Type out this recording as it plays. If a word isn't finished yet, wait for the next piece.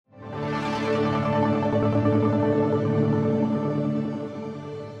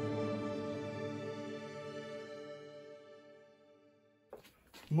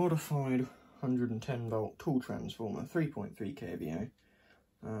modified 110 volt tool transformer, 3.3 kVA.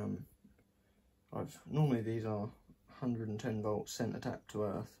 Normally these are 110 volts centre tap to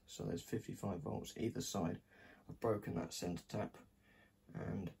earth, so there's 55 volts either side. I've broken that centre tap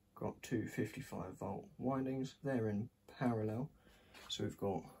and got two 55 volt windings. They're in parallel, so we've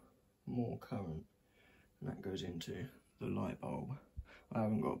got more current, and that goes into the light bulb. I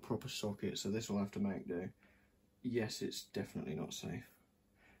haven't got a proper socket, so this will have to make do. Yes, it's definitely not safe,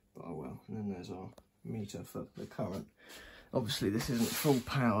 but I will. And then there's our meter for the current. Obviously this isn't full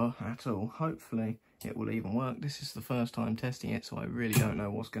power at all. Hopefully it will even work. This is the first time testing it, so I really don't know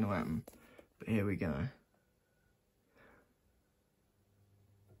what's going to happen. But here we go.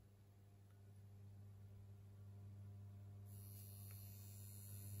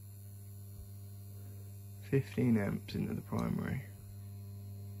 $15 amps into the primary.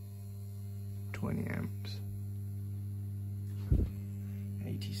 20 amps.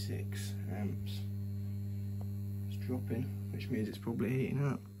 86 amps. It's dropping, which means it's probably heating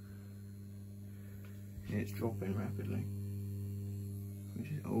up. Yeah, it's dropping rapidly.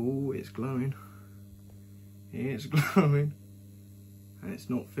 Oh, it's glowing. It's glowing. And it's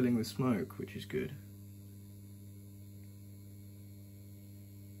not filling with smoke, which is good.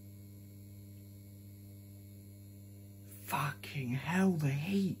 Fucking hell, the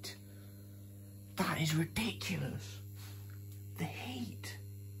heat. That is ridiculous. The heat.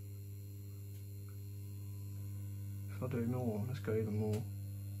 If I do more, let's go even more.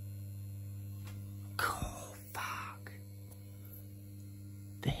 Oh, fuck.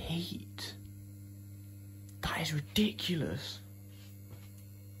 The heat. That is ridiculous.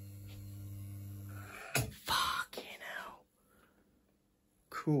 Fucking hell.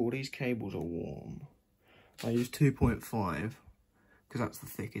 Cool, these cables are warm. I used 2.5 because that's the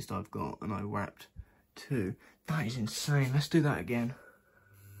thickest I've got, and I wrapped 2. That is insane. Let's do that again.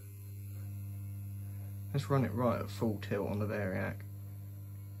 Let's run it right at full tilt on the variac.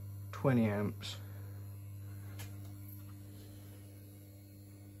 20 amps.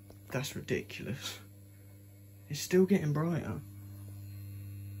 That's ridiculous. It's still getting brighter.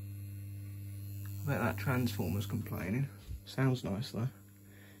 I bet that transformer's complaining. Sounds nice though.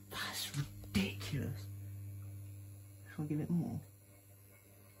 That's ridiculous. Shall I give it more?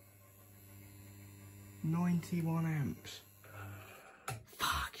 91 amps.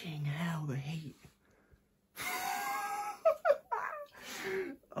 Fucking hell, the heat.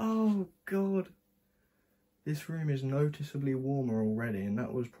 Oh god. This room is noticeably warmer already, and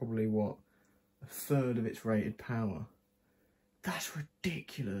that was probably, what, a third of its rated power. That's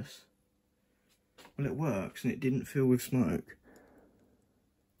ridiculous. Well, it works, and it didn't fill with smoke.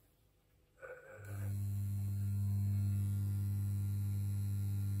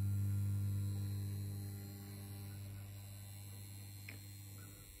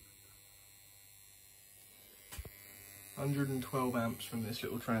 $112 amps from this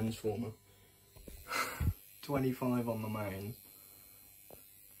little transformer. 25 on the main.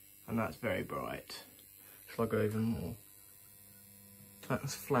 And that's very bright. Shall I go even more?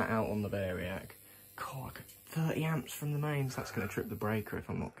 That's flat out on the variac. God, 30 amps from the mains. That's going to trip the breaker if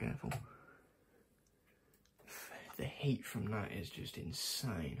I'm not careful. The heat from that is just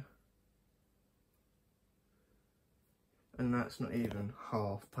insane. And that's not even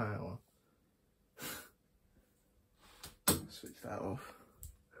half power. Switch that off.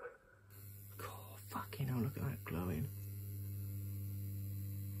 God, fucking hell, look at that glowing.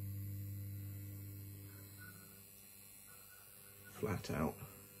 Flat out.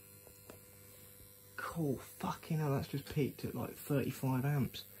 Cool, fucking hell, that's just peaked at like 35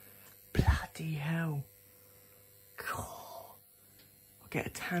 amps. Bloody hell. God. I'll get a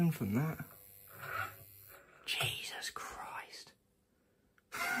tan from that. Jesus Christ.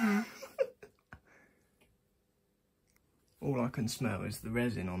 All I can smell is the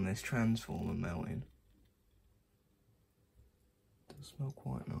resin on this transformer melting. Does smell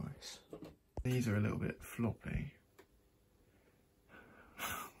quite nice. These are a little bit floppy.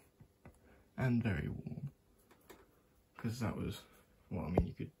 And very warm. Because that was, well, I mean,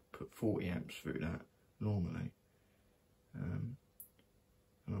 you could put 40 amps through that normally. And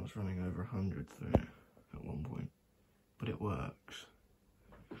I was running over 100 through it at one point. But it works.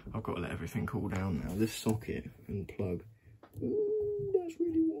 I've got to let everything cool down now. This socket and plug. Ooh, that's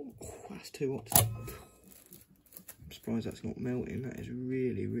really warm. Oh, that's too hot. I'm surprised that's not melting. That is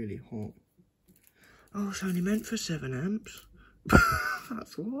really, really hot. Oh, it's only meant for 7 amps.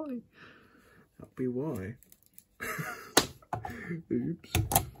 That's why. That'll be why. Oops.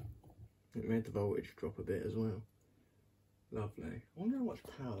 It made the voltage drop a bit as well. Lovely. I wonder how much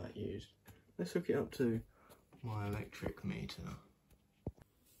power that used. Let's hook it up to my electric meter.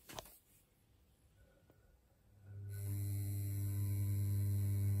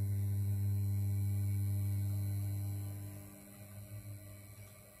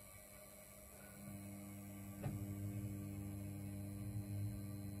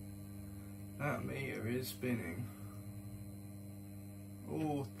 That meter is spinning.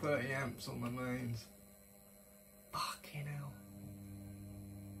 Oh, 30 amps on the mains. Fucking hell.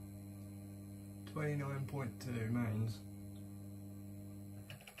 29.2 mains.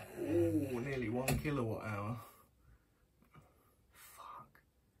 Oh, nearly 1 kilowatt hour. Fuck.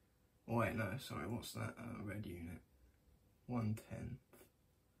 Oh, wait, no, sorry, what's that red unit? 1/10.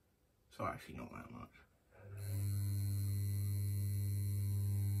 So actually not that much.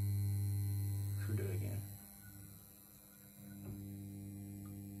 Should we do it again?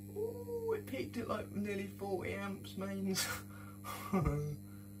 Ooh, it peaked at like nearly 40 amps mains.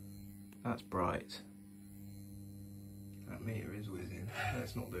 That's bright. That meter is whizzing.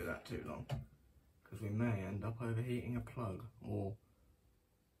 Let's not do that too long, because we may end up overheating a plug or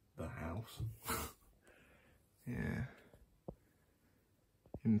the house. Yeah.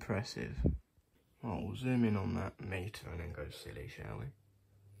 Impressive. Oh, we'll zoom in on that meter and then go silly, shall we?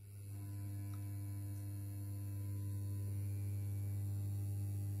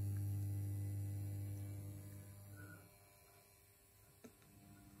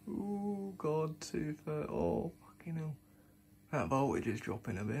 Ooh, God, 230. Oh, fucking hell. That voltage is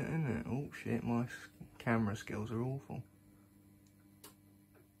dropping a bit, isn't it? Oh shit, my camera skills are awful.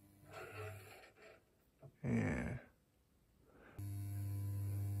 Yeah.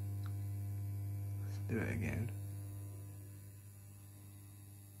 Let's do it again.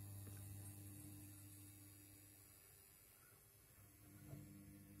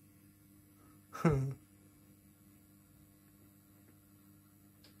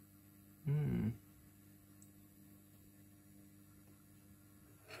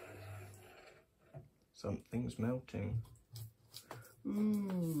 Something's melting.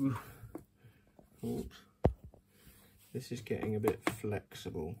 Ooh. Oops. This is getting a bit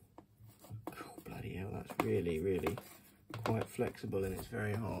flexible. Oh, bloody hell, that's really, really quite flexible and it's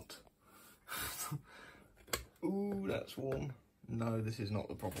very hot. Ooh, that's warm. No, this is not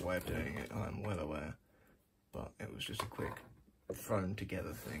the proper way of doing it, I'm well aware. But it was just a quick thrown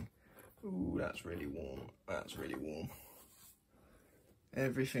together thing. Ooh, that's really warm. That's really warm.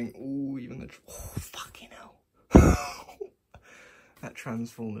 Everything, ooh, even the, oh, fucking hell. That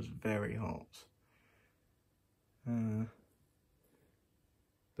transformer's very hot.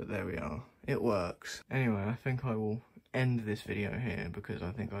 But there we are, it works. Anyway, I think I will end this video here because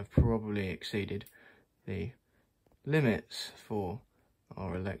I think I've probably exceeded the limits for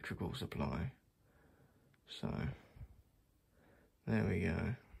our electrical supply. So, there we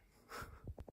go.